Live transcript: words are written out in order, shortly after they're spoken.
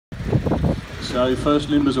So first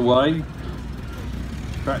limber's away,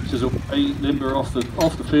 tractor's away, limber off the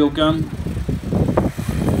field gun,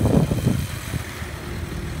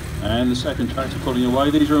 and the second tractor pulling away.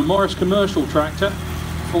 These are a Morris commercial tractor,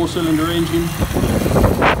 4-cylinder engine,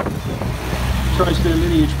 trace their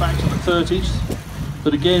lineage back to the 30s,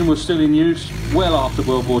 but again was still in use well after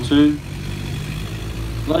World War II.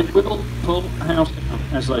 They will pull a house down,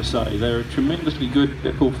 as they say. They're a tremendously good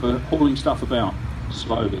vehicle for hauling stuff about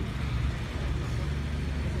slowly.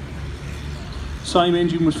 Same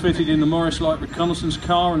engine was fitted in the Morris Light Reconnaissance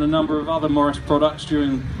car and a number of other Morris products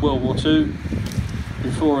during World War II,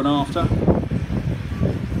 before and after.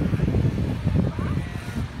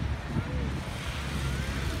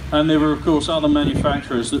 And there were of course other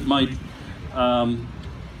manufacturers that made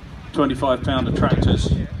 25-pounder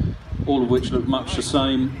tractors, all of which looked much the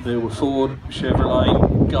same. There were Ford,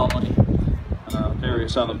 Chevrolet, Guy,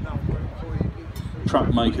 various other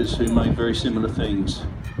truck makers who made very similar things.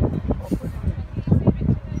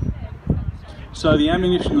 So the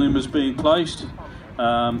ammunition limber's being placed.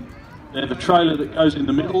 They're the trailer that goes in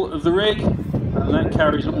the middle of the rig, and that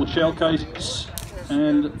carries all the shell cases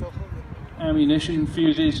and ammunition,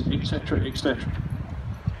 fuses, etc, etc.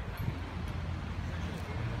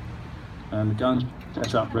 And the gun's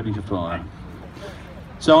set up, ready to fire.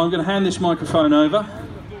 So I'm going to hand this microphone over.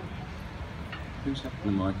 Who's having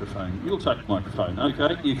the microphone? You'll take the microphone.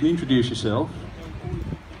 Okay, you can introduce yourself.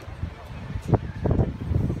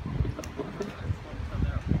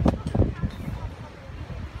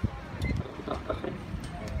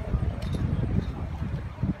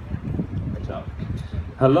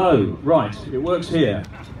 Hello, right, it works here.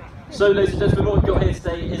 So ladies and gentlemen, what we've got here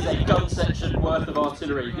today is a gun section worth of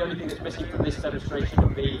artillery. The only thing that's missing from this demonstration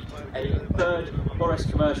would be a third Morris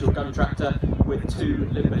commercial gun tractor with 2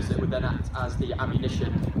 limbers that would then act as the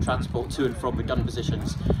ammunition transport to and from the gun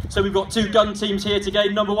positions. So we've got 2 gun teams here today.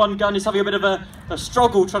 Number 1 gun is having a bit of a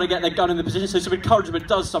struggle trying to get their gun in the position, so some encouragement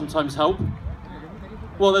does sometimes help.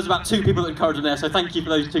 Well, there's about 2 people that encourage them there, so thank you for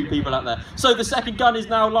those 2 people out there. So the second gun is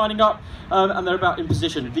now lining up, and they're about in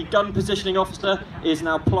position. The gun positioning officer is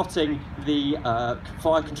now plotting the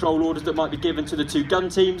fire control orders that might be given to the 2 gun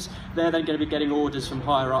teams. They're then going to be getting orders from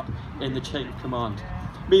higher up in the chain of command.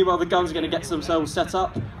 Meanwhile, the guns are going to get themselves set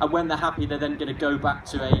up, and when they're happy, they're then going to go back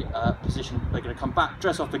to a position. They're going to come back,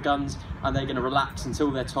 dress off the guns, and they're going to relax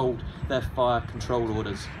until they're told their fire control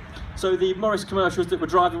orders. So the Morris commercials that were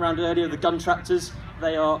driving around earlier, the gun tractors,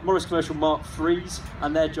 they are Morris Commercial Mark IIIs,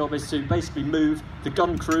 and their job is to basically move the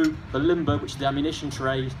gun crew, the limber, which is the ammunition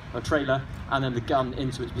trailer, and then the gun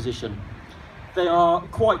into its position. They are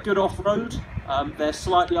quite good off-road. They're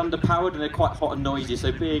slightly underpowered and they're quite hot and noisy,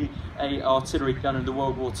 so being an artillery gun in the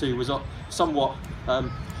World War II was somewhat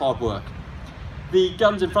hard work. The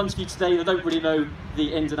guns in front of you today, they don't really know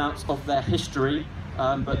the ins and outs of their history,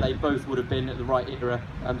 but they both would have been at the right era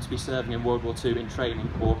to be serving in World War II in training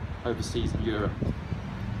or overseas in Europe.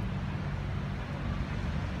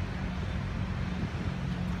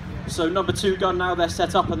 So number 2 gun now, they're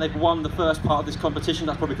set up and they've won the first part of this competition.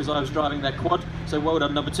 That's probably because I was driving their quad, so well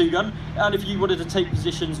done number 2 gun. And if you wanted to take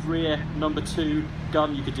positions rear number 2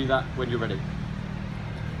 gun, you could do that when you're ready.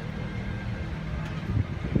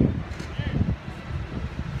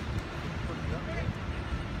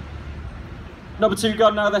 Number 2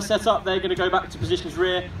 gun now, they're set up, they're going to go back to positions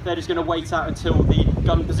rear. They're just going to wait out until the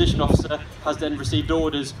gun position officer has then received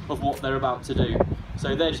orders of what they're about to do.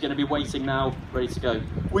 So they're just going to be waiting now, ready to go.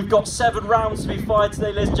 We've got 7 rounds to be fired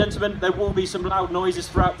today, ladies and gentlemen. There will be some loud noises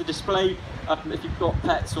throughout the display. If you've got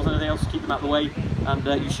pets or anything else, keep them out of the way. And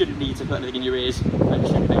you shouldn't need to put anything in your ears. And it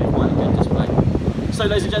should be quite a good display. So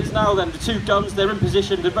ladies and gents, now then, the 2 guns, they're in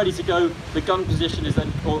position, they're ready to go. The gun position is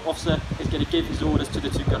then, or officer is going to give his orders to the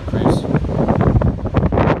 2 gun crews.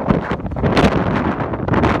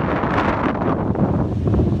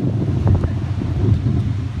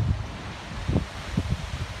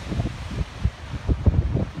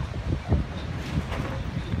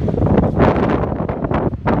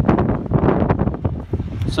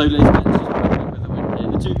 So ladies and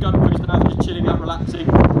gents, the 2 gun crews now, they're just chilling out, relaxing,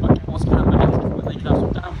 what's going to happen next. They could have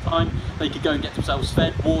some downtime, they could go and get themselves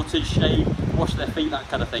fed, watered, shaved, wash their feet, that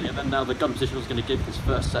kind of thing. And then now the gun position is going to give his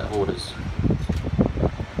first set of orders.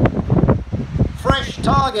 Fresh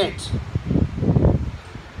target.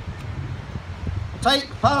 Take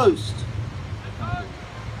post.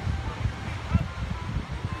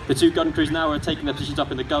 The 2 gun crews now are taking their positions up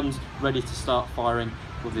in the guns, ready to start firing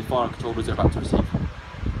with the fire control orders they're about to receive.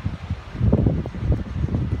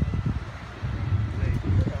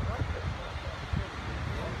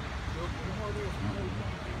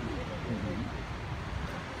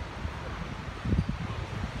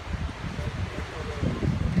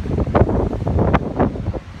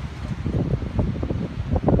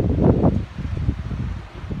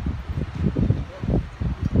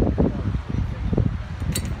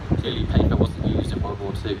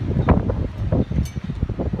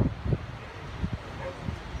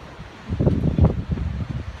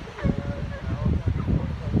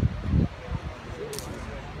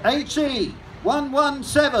 HE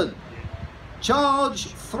 117, charge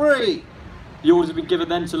 3. The orders have been given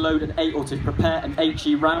then to load an or to prepare an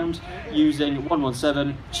HE round using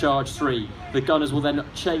 117 charge 3. The gunners will then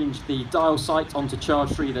change the dial sight onto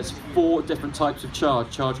charge 3. There's 4 different types of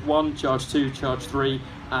charge: charge 1, charge 2, charge 3,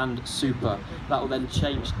 and super. That will then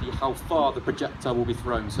change how far the projectile will be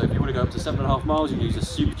thrown. So if you want to go up to 7.5 miles, you use a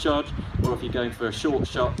super charge, or if you're going for a short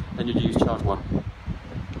shot, then you'd use charge 1.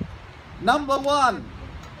 Number 1,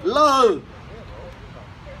 load.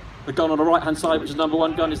 The gun on the right hand side, which is number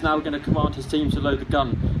 1 gun, is now going to command his team to load the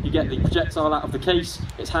gun. You get the projectile out of the case,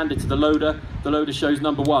 it's handed to the loader shows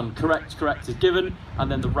number 1, correct is given,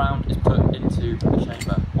 and then the round is put into the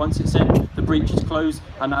chamber. Once it's in, the breech is closed,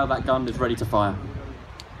 and now that gun is ready to fire.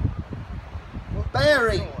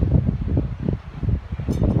 Bearing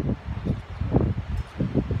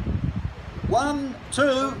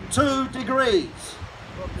 122 degrees.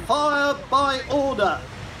 Fire by order.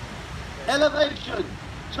 Elevation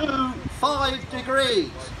 25 degrees.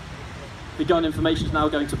 The gun information is now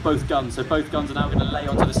going to both guns, so both guns are now going to lay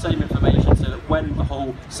onto the same information so that when the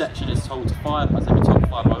whole section is told to fire, as they've been told to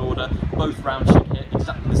fire by order, both rounds should hit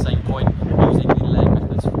exactly the same point using the laying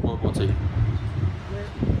methods from World War II.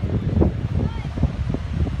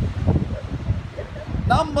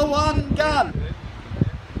 Number 1 gun.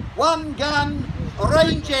 1 gun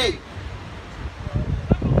ranging.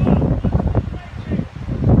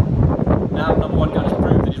 Now number 1 gun is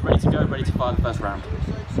proved that he's ready to go, ready to fire the first round.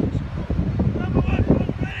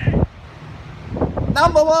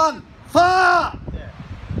 Number 1, fire!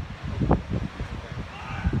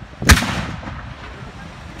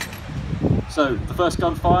 So the first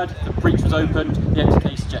gun fired, the breech was opened, the empty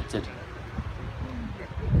case ejected.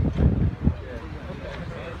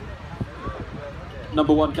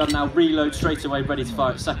 Number 1 gun now reload straight away, ready to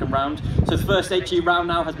fire its second round. So the first HE round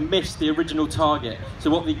now has missed the original target. So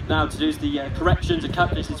what we now to do is the corrections and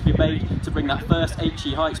calculations to be made to bring that first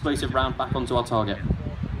HE high explosive round back onto our target.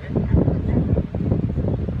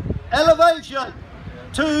 Elevation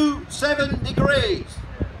 27 degrees.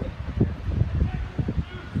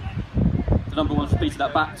 The number 1's repeated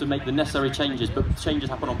that back to make the necessary changes, but the changes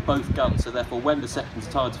happen on both guns, so therefore when the section's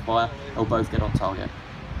tired to fire, they'll both get on target.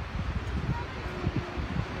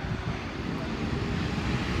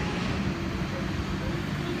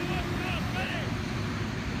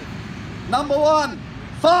 Number 1,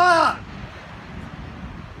 fire!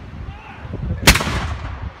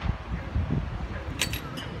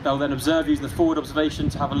 They'll then observe using the forward observation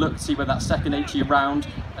to have a look to see where that second HE round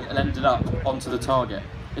ended up onto the target.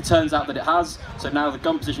 It turns out that it has, so now the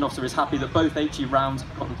gun position officer is happy that both HE rounds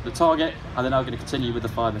have got onto the target, and they're now going to continue with the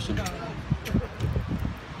fire mission.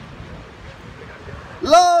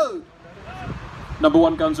 Load! Number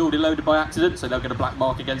 1 gun's already loaded by accident, so they'll get a black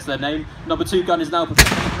mark against their name. Number 2 gun is now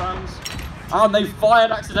preparing rounds. And they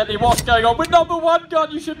fired accidentally. What's going on with number 1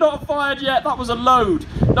 gun? You should not have fired yet. That was a load.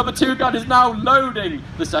 Number 2 gun is now loading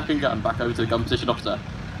the second gun. Back over to the gun position officer.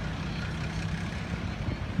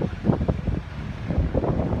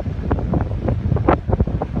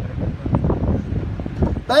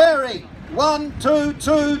 Bearing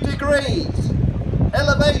 122 degrees.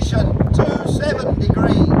 Elevation 27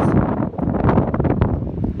 degrees.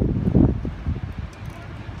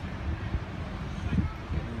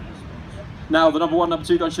 Now the number 1, number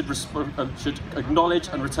 2 gun should acknowledge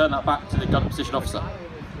and return that back to the gun position officer,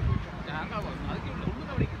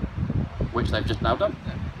 which they've just now done.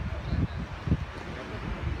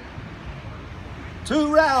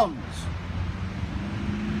 2 rounds.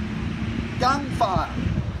 Gunfire.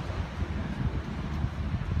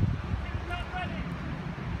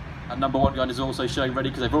 And number 1 gun is also showing ready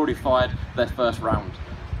because they've already fired their first round.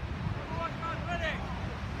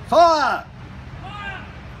 Fire!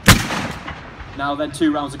 Now then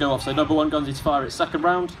 2 rounds to go off, so number 1 gun is to fire its second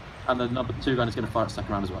round, and the number 2 gun is going to fire its second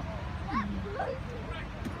round as well.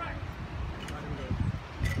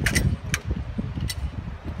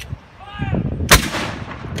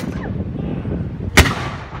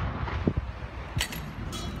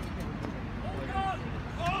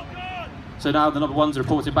 So now the number 1's are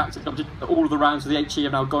reporting back to all of the rounds of the HE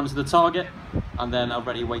have now gone to the target, and they're now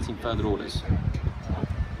ready waiting further orders.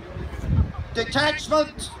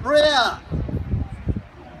 Detachment rear.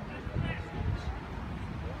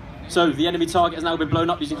 So the enemy target has now been blown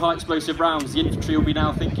up using high explosive rounds. The infantry will be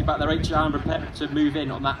now thinking about their HE and prepared to move in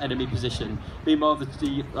on that enemy position. Meanwhile,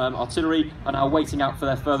 the artillery are now waiting out for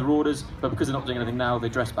their further orders, but because they're not doing anything now, they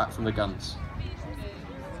dress back from the guns.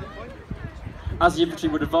 As the infantry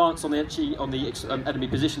would advance on the HE, on the enemy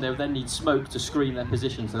position, they would then need smoke to screen their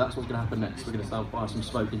position. So that's what's going to happen next. We're going to start fire some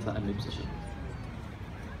smoke into that enemy position.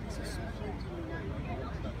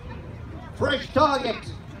 fresh target.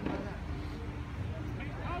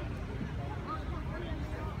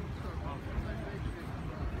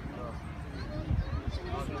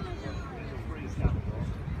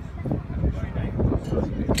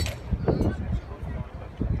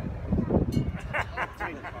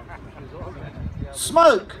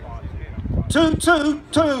 Smoke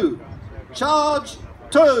 222, charge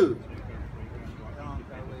 2.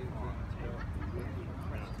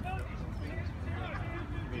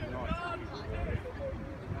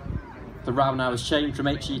 The route now has changed from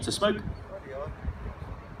HE to smoke.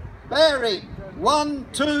 Bearing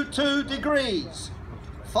 122 degrees.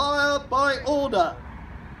 Fire by order.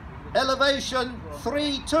 Elevation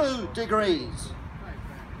 32 degrees.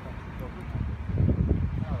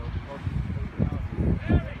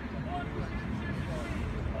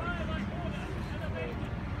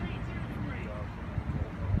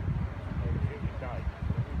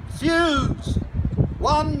 Fuse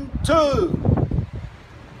 1, 2.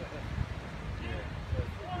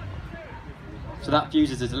 So that fuse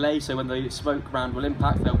is a delay, so when the smoke round will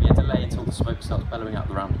impact, there will be a delay until the smoke starts bellowing out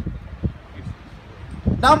the round.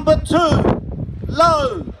 Number 2,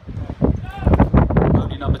 load.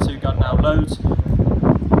 Only number 2 gun now loads.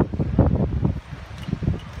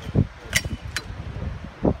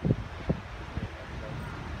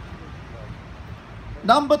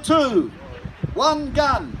 Number 2, 1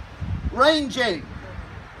 gun, ranging.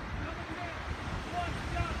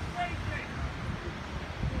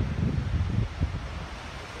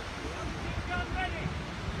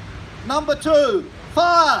 Number 2,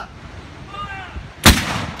 fire!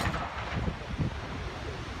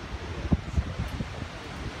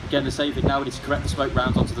 Again, the same thing now, we need to correct the smoke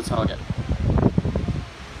rounds onto the target.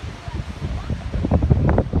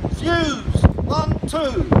 Fuse 1,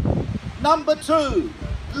 2. Number 2,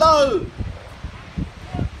 load.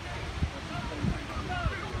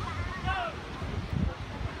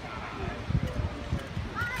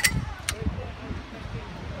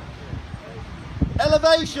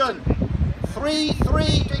 Elevation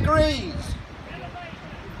 33 degrees.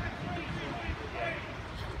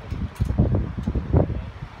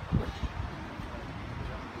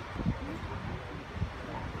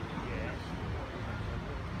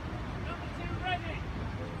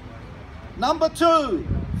 Number 2,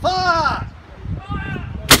 fire!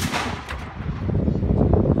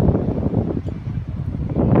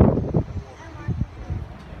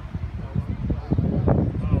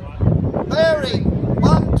 Bearing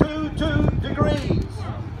 122 degrees.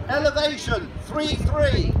 Elevation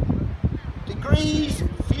 33 degrees.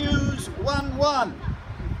 Fuse 11.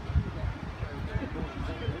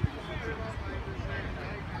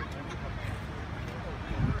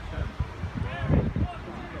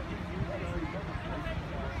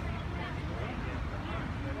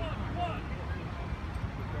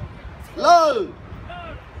 Load.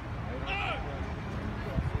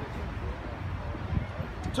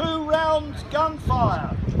 2 rounds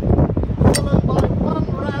gunfire, followed by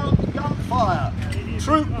 1 round gunfire.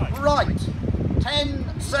 Troop right,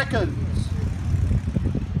 10 seconds.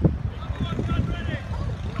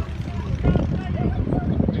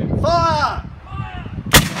 Fire!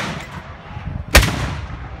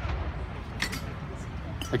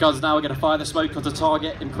 The guns now are going to fire the smoke onto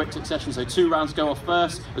target in quick succession, so 2 rounds go off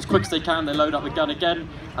first. As quick as they can, they load up the gun again,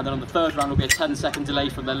 and then on the 3rd round will be a 10-second delay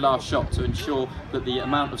from their last shot to ensure that the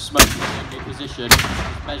amount of smoke in the enemy position is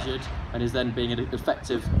measured and is then being an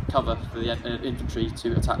effective cover for the infantry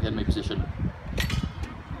to attack the enemy position.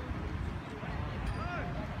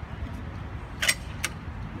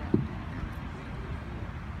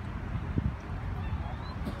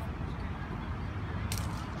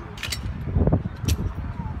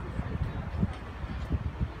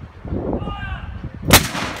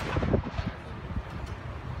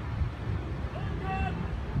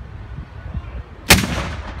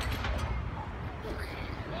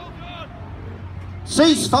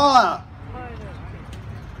 Ceasefire!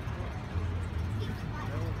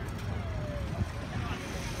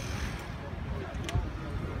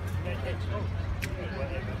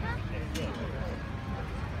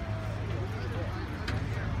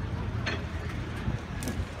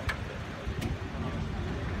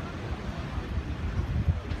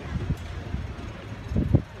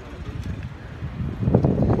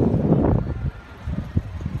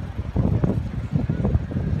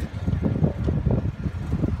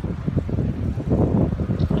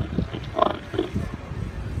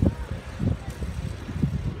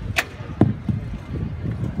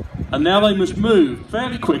 And now they must move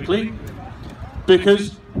fairly quickly,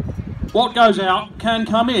 because what goes out can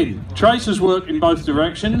come in. Tracers work in both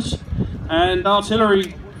directions, and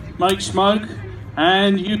artillery makes smoke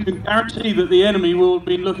and you can guarantee that the enemy will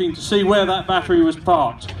be looking to see where that battery was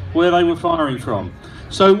parked, where they were firing from.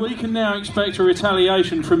 So we can now expect a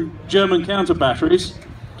retaliation from German counter batteries,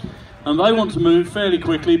 and they want to move fairly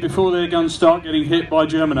quickly before their guns start getting hit by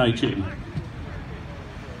German HE.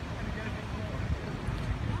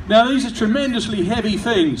 Now these are tremendously heavy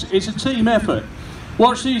things. It's a team effort.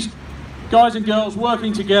 Watch these guys and girls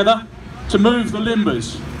working together to move the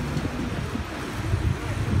limbers.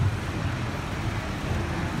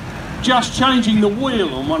 Just changing the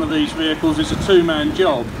wheel on one of these vehicles is a two-man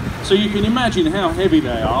job, so you can imagine how heavy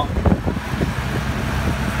they are.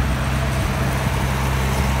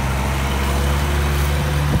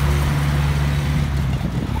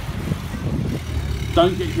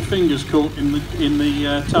 Don't get your fingers caught in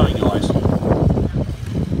the towing eyes.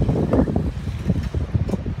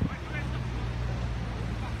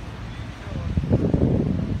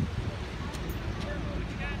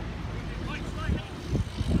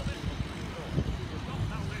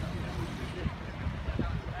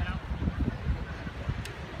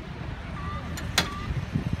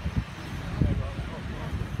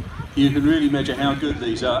 You can really measure how good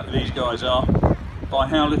these guys are by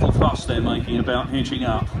how little fuss they're making about hitching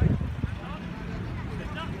up.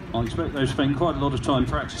 I expect they've spent quite a lot of time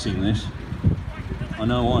practicing this. I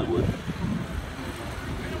know I would.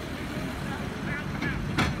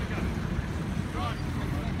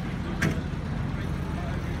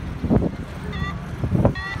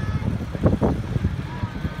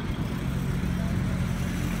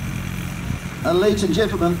 Ladies and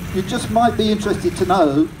gentlemen, you just might be interested to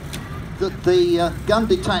know that the gun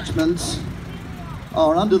detachments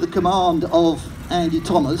are under the command of Andy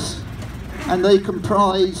Thomas, and they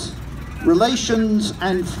comprise relations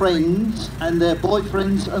and friends and their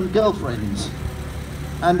boyfriends and girlfriends.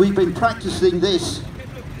 And we've been practicing this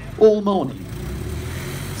all morning.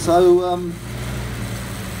 So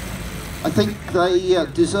I think they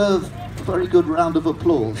deserve a very good round of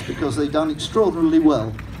applause because they've done extraordinarily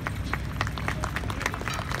well.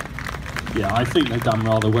 Yeah, I think they've done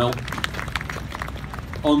rather well.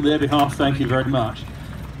 On their behalf, thank you very much.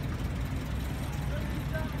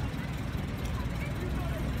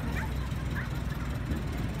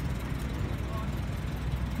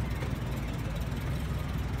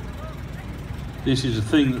 This is a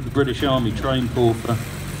thing that the British Army trained for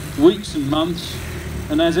weeks and months,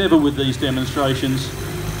 and as ever with these demonstrations,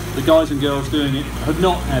 the guys and girls doing it have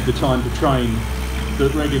not had the time to train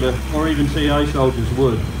that regular or even TA soldiers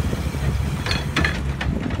would.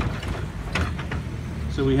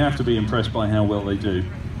 So we have to be impressed by how well they do.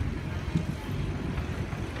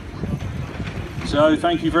 So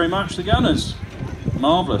thank you very much, the gunners.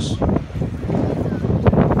 Marvellous.